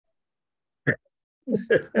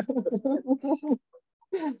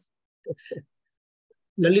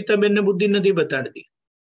લલિતાબેન ને બુદ્ધિ નથી બતાડતી,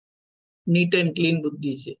 નીટ એન્ડ ક્લીન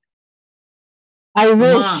બુદ્ધિ છે. I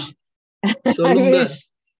wish. માં I સોલુંગર. wish.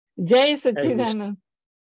 Jai Sachidanand.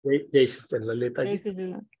 Jai Sachidanand, Lalita Jai ji.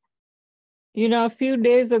 Sachidanand. You know, a few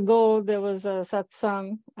days ago, there was a satsang.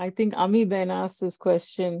 I think Ami Ben asked this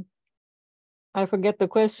question. I forget the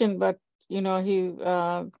question, but, you know,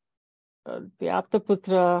 the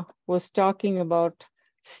Aptaputra was talking about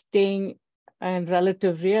staying in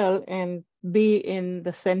relative real and be in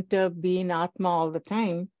the center, be in Atma all the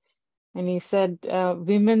time. And he said,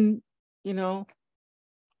 women, you know,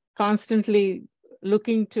 constantly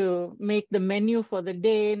looking to make the menu for the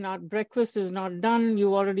day, not breakfast is not done, you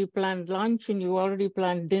already planned lunch and you already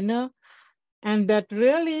planned dinner. And that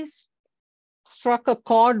really struck a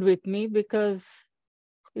chord with me because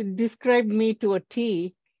it described me to a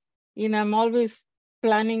T. You know, I'm always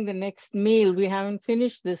planning the next meal. We haven't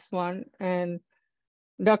finished this one. And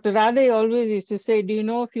Dr. Radhe always used to say, do you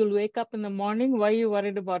know if you'll wake up in the morning, why are you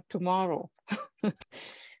worried about tomorrow?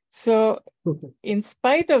 So in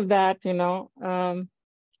spite of that, you know,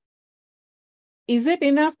 is it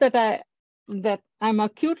enough that I'm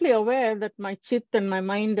acutely aware that my chit and my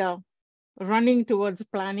mind are running towards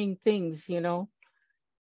planning things, you know?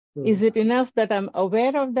 Is it enough that I'm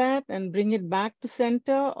aware of that and bring it back to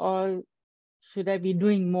center, or should I be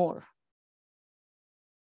doing more?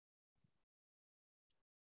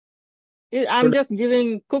 I'm just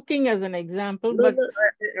giving cooking as an example, but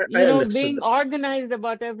you know, being organized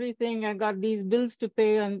about everything, I got these bills to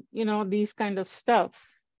pay and, you know, these kind of stuff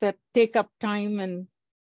that take up time and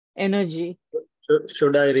energy. So,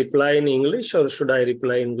 should I reply in English or should I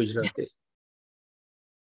reply in Gujarati?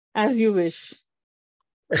 As you wish.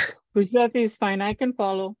 Gujarati is fine, I can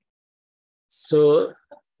follow. So,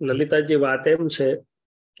 લલિતાજી વાત એમ છે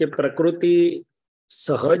કે પ્રકૃતિ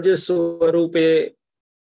સહજ સ્વરૂપે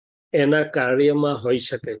એના કાર્યમાં હોઈ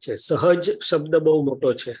શકે છે. સહજ શબ્દ બહુ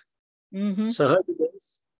મોટો છે. સહજ means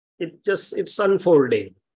it's unfolding.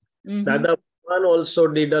 Dada Bhagwan also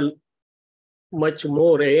did much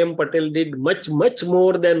more. A.M. Patel did much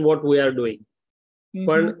more than what we are doing.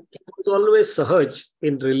 But it was always સહજ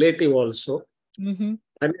in relative also.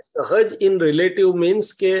 And સહજ in relative means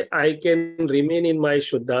કે I can remain in my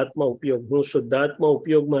શુદ્ધાત્મા ઉપયોગ. હું શુદ્ધાત્મા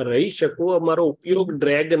ઉપયોગમાં રહી શકું. અમારો ઉપયોગ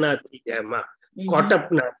ડ્રેગ ના થઈ જાય, એમાં કોટઅપ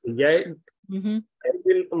ના થઈ જાય.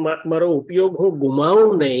 મારો ઉપયોગ હું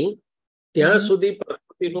ગુમાવું નહીં, ત્યાં સુધી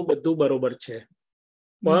પ્રકૃતિનું બધું બરોબર છે.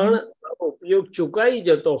 પણ ઉપયોગ ચુકાઈ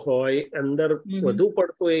જતો હોય, અંદર વધુ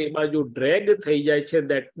પડતો એ બાજુ ડ્રેગ થઈ જાય છે.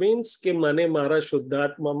 દેટ મીન્સ કે મને મારા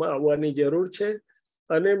શુદ્ધાત્મામાં આવવાની જરૂર છે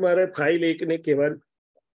અને મારે ફાઇલ એકને કહેવાનું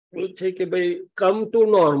છે કે ભાઈ કમ ટુ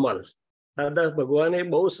નોર્મલ. દાદા ભગવાને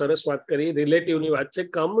બહુ સરસ વાત કરી, રિલેટિવની વાત છે.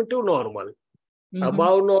 Come to normal.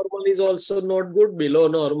 Above normal is also not good, below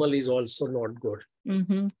normal is also not good.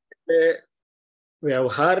 એટલે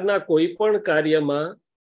વ્યવહારના કોઈ પણ કાર્યમાં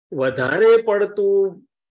વધારે પડતું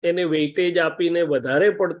એને વેઇટેજ આપીને વધારે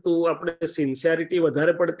પડતું આપણે સિન્સિયરિટી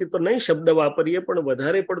વધારે પડતી તો નહીં શબ્દ વાપરીએ, પણ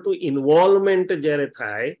વધારે પડતું ઇન્વોલ્વમેન્ટ જ્યારે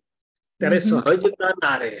થાય ત્યારે સહજતા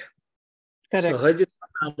ના રહે. સહજતા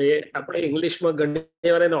ના રહે. આપણે ઇંગ્લિશમાં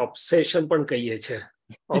ઘણી વાર એને ઓબ્સેશન પણ કહીએ છીએ.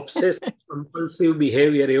 ઓબ્સેસિવ કમ્પલ્સિવ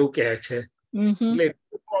બિહેવિયર એવું કહે છે. એટલે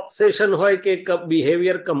ઓબ્સેશન હોય કે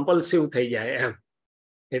બિહેવિયર કમ્પલ્સિવ થઈ જાય એમ.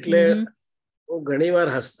 એટલે હું ઘણી વાર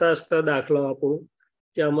હસતા હસતા દાખલો આપું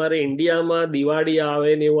કે અમારે ઇન્ડિયામાં દિવાળી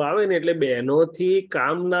આવે ને એવું આવે ને એટલે બહેનોથી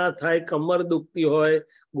કામ ના થાય, કમર દુખતી હોય,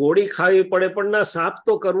 ગોળી ખાવી પડે, પણ ના સાફ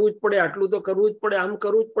તો કરવું જ પડે, આટલું તો કરવું જ પડે, આમ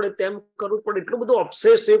કરવું જ પડે, તેમ કરવું જ પડે. એટલું બધું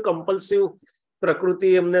ઓબ્સેસિવ કમ્પલ્સિવ પ્રકૃતિ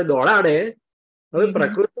એમને દોડાડે. હવે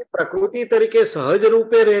પ્રકૃતિ તરીકે સહજ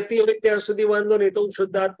રૂપે રહેતી હોય ત્યાં સુધી વાંધો નહીં, તો હું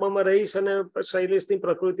શુદ્ધાત્મામાં રહીશ અને શૈલેષની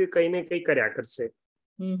પ્રકૃતિ કઈ ને કઈ કર્યા કરશે.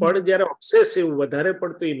 પણ જયારે ઓબ્સેસિવ વધારે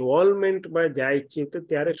પડતું ઇન્વોલ્વમેન્ટમાં જાય છે તો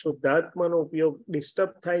ત્યારે શુદ્ધાત્માનો ઉપયોગ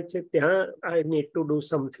ડિસ્ટર્બ થાય છે. ત્યાં I need to do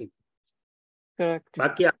something.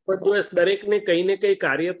 બાકી આખો દિવસ દરેકને કઈ ને કઈ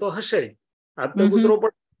કાર્ય તો હશે. આપતો પુત્રો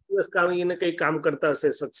પણ દિવસ કામીને કઈ કામ કરતા હશે,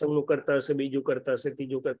 સત્સંગનું કરતા હશે, બીજું કરતા હશે,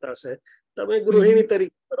 ત્રીજું કરતા હશે. તમે ગૃહિણી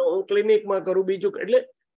તરીકે કરો, હું ક્લિનિકમાં કરું, બીજું. એટલે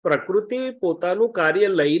પ્રકૃતિ પોતાનું કાર્ય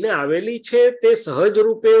લઈને આવેલી છે, તે સહજ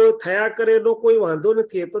રૂપે થયા કરે એનો કોઈ વાંધો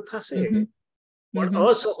નથી, એ તો થશે. પણ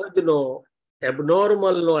અસહજનો,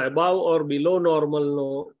 એબનોર્મલનો, એબાવ ઓર બિલો નોર્મલનો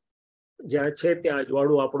જ્યાં છે ત્યાં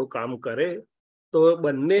અજવાળું આપણું કામ કરે તો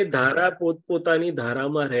બંને ધારા પોતપોતાની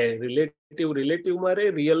ધારામાં રહે. રિલેટિવમાં રહે,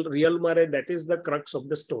 રિયલમાં રહે. That is the crux of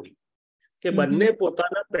the story. કે બંને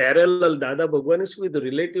પોતાના પેરેલલ. દાદા ભગવાને શું કીધું?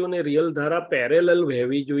 રિલેટિવ ને રિયલ ધારા પેરેલલ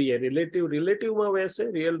વહેવી જોઈએ. રિલેટિવમાં વહેશે,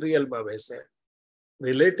 રિયલમાં વહેશે.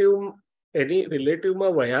 રિલેટિવ એની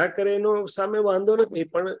રિલેટિવમાં વયા કરે એનો સામે વાંધો નથી,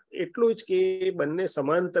 પણ એટલું જ કે બંને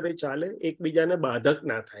સમાંતરે ચાલે, એકબીજાને બાધક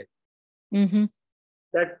ના થાય.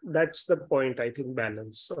 That's the point, I think,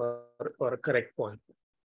 balance or correct point.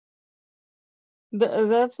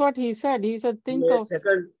 That's what he said. He said, think of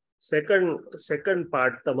second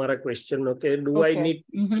part તમારા question નો કે do I need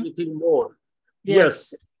anything more?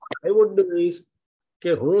 Yes. I would do is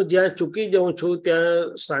કે હું જ્યાં ચૂકી જાઉં છું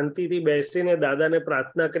ત્યાં શાંતિથી બેસીને દાદાને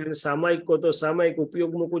પ્રાર્થના કરીને સામાયિક કહો તો સામાયિક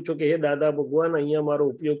ઉપયોગ મૂકું છું કે હે દાદા ભગવાન, અહીંયા મારો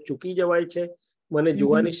ઉપયોગ ચૂકી જવાય છે, મને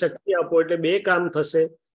જોવાની શક્તિ આપો. એટલે બે કામ થશે.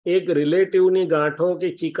 એક રિલેટિવની ગાંઠો કે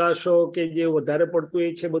ચીકાશો કે જે વધારે પડતું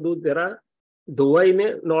એ છે બધું જરા ધોવાઈને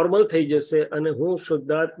નોર્મલ થઈ જશે, અને હું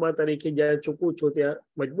શુદ્ધાત્મા તરીકે જ્યાં ચૂકું છું ત્યાં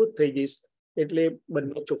મજબૂત થઈ જઈશ, એટલે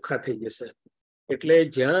બંને ચોખ્ખા થઈ જશે. એટલે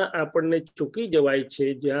જ્યાં આપણને ચૂકી જવાય છે,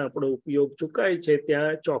 જ્યાં આપણો ઉપયોગ ચૂકાય છે,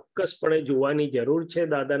 ત્યાં ચોક્કસપણે જોવાની જરૂર છે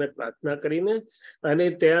દાદાને પ્રાર્થના કરીને. અને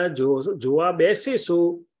ત્યાં જોવા બેસીશું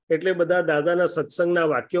એટલે બધા દાદાના સત્સંગના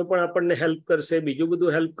વાક્યો પણ આપણને હેલ્પ કરશે, બીજું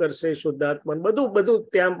બધું હેલ્પ કરશે, શુદ્ધાત્મા બધું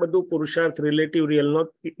ત્યાં બધું પુરુષાર્થ રિલેટિવ રિયલનો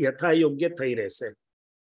યથાયોગ્ય થઈ રહેશે.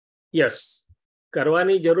 યસ,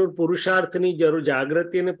 કરવાની જરૂર, પુરુષાર્થની જરૂર,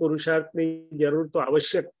 જાગૃતિ અને પુરુષાર્થની જરૂર તો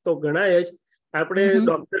આવશ્યક તો ગણાય જ. આપણે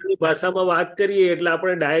ડોક્ટરની ભાષામાં વાત કરીએ એટલે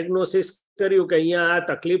આપણે ડાયગ્નોસિસ કર્યું કે અહીંયા આ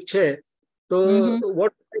તકલીફ છે, તો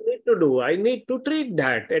what I need to do? I need to treat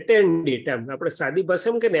that, attend it. એમ આપણે સાદી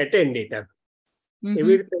ભાષામાં કે એટેન્ડ ઇટ. એમ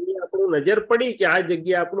એવી રીતે આપણું નજર પડી કે આ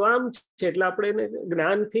જગ્યા આપણું આમ છે, એટલે આપણે એને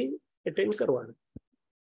જ્ઞાનથી એટેન્ડ કરવાનું.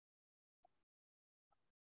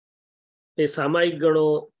 એ સામાયિક ગણો,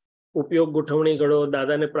 ઉપયોગ ગોઠવણી ગણો,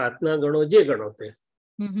 દાદાને પ્રાર્થના ગણો, જે ગણો તે.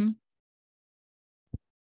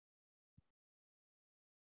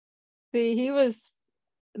 See,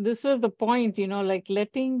 this was the point, like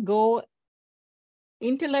letting go,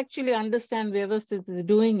 intellectually understand Vyavasthit is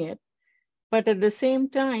doing it, but at the same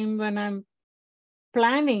time, when I'm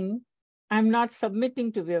planning, I'm not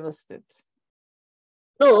submitting to Vyavasthit.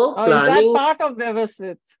 No, or planning. Is that part of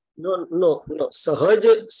Vyavasthit? No. સહજ.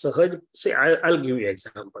 See, I'll give you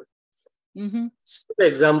example.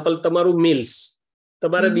 Example, તમારું meals,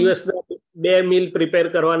 તમારે દિવસના 2 mill prepare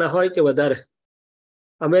કરવાના હોય કે વધારે?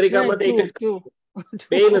 અમેરિકામાં તો એક જ,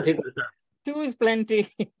 બે નથી કરતા. 2 is plenty.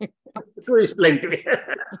 2 is plenty.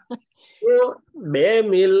 તો 2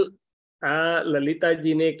 મીલ આ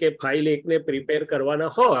લલિતાજીને કે ફાઇલ એકને પ્રિપેર કરવાના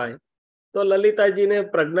હોય તો લલિતાજીને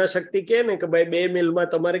પ્રજ્ઞાશક્તિ કહે ને કે ભાઈ 2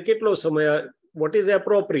 મીલમાં તમારે કેટલો સમય, વોટ ઇઝ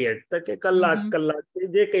એપ્રોપ્રિએટ? તો કે કલાક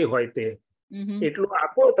જે કઈ હોય તે એટલું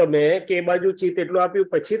આપો તમે, કે એ બાજુ ચિત્ત એટલું આપ્યું,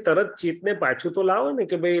 પછી તરત ચિત્તને પાછું તો લાવો ને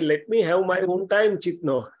કે ભાઈ let me have my own time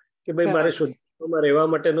ચિત્તનો, કે ભાઈ મારે શુદ્ધમાં રહેવા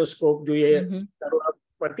માટેનો સ્કોપ જોઈએ. તારું આ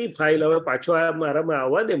પતિ ફાઇલ હવે પાછો મારામાં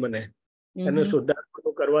આવવા દે, મને એને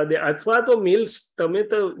શુદ્ધાત્માનું કરવા દે. અથવા તો મિલ્સ, તમે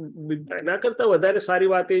તો એના કરતા વધારે સારી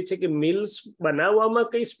વાત એ છે કે મિલ્સ બનાવવામાં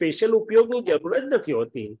કઈ સ્પેશિયલ ઉપયોગની જરૂર જ નથી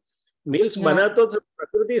હોતી. મિલ્સ બનાવતો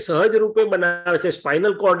પ્રકૃતિ સહજ રૂપે બનાવે છે,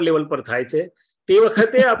 સ્પાઇનલ કોર્ડ લેવલ પર થાય છે. તે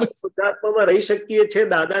વખતે આપણે શુદ્ધાત્મામાં રહી શકીએ છીએ,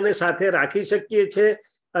 દાદાને સાથે રાખી શકીએ છીએ,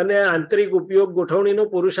 અને આંતરિક ઉપયોગ ગોઠવણીનો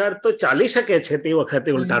પુરુષાર્થ તો ચાલી શકે છે તે વખતે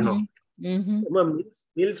ઉલટાનો. એમાં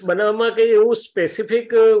મિલ્સ બનાવવામાં કઈ એવું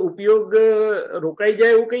સ્પેસિફિક ઉપયોગ રોકાઈ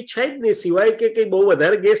જાય એવું કઈ છે જ નહીં, સિવાય કે કઈ બહુ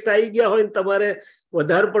વધારે ગેસ્ટ આવી ગયા હોય ને તમારે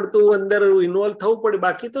વધારે પડતું અંદર ઇન્વોલ્વ થવું પડે.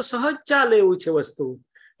 બાકી તો સહજ ચાલે એવું છે વસ્તુ.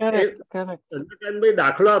 ચંદ્રકાંતભાઈ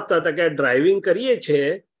દાખલો આપતા હતા કે ડ્રાઇવિંગ કરીએ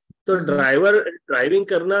છીએ તો ડ્રાઇવિંગ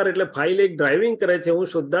કરનાર એટલે ફાઇલ એક ડ્રાઇવિંગ કરે છે, હું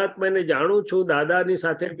શુદ્ધાત્માને જાણું છું, દાદાની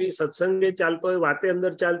સાથે બી સત્સંગે ચાલતો હોય, વાતે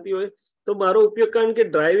અંદર ચાલતી હોય, તો મારો ઉપયોગ, કારણ કે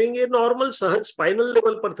ડ્રાઇવિંગ એ નોર્મલ સહજ સ્પાઇનલ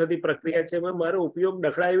લેવલ પર થતી પ્રક્રિયા છે, એમાં મારો ઉપયોગ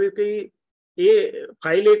ડખડાવી કઈ એ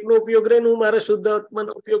ફાઇલ એકનો ઉપયોગ રહે, હું મારા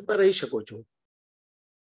શુદ્ધાત્માના ઉપયોગમાં રહી શકું છું.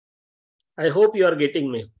 I hope you are getting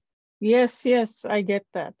me. Yes, I get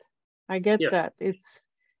that. That.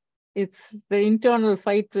 It's the internal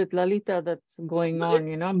fight with Lalita that's going on,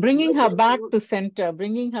 bringing her back to center.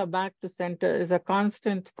 Bringing her back to center is a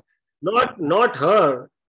constant. Not her.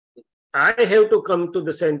 I have to come to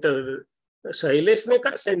the center. શૈલેષને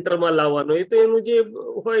કા સેન્ટરમાં લાવવાનો, એ તો એનું જે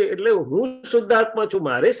હોય, એટલે હું શુદ્ધાત્મા છું,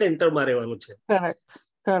 મારે સેન્ટરમાં રહેવાનું છે.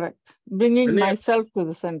 Correct. Bringing myself to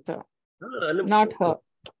the center, not her.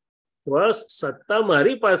 સત્તા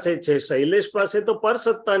મારી પાસે છે, શૈલેષ પાસે તો પર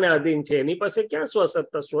સત્તાને આધીન છે, એની પાસે ક્યાં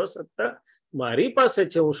સ્વસત્તા? સ્વસત્તા મારી પાસે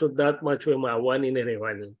છે, હું શુદ્ધાત્મા છું, એમાં આવવાની ને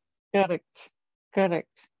રહેવાની.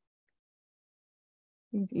 Correct.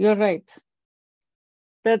 You're right.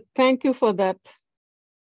 Thank you for that.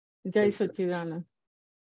 Jai Sachidanand.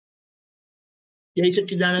 Jai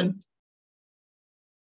Sachidanand.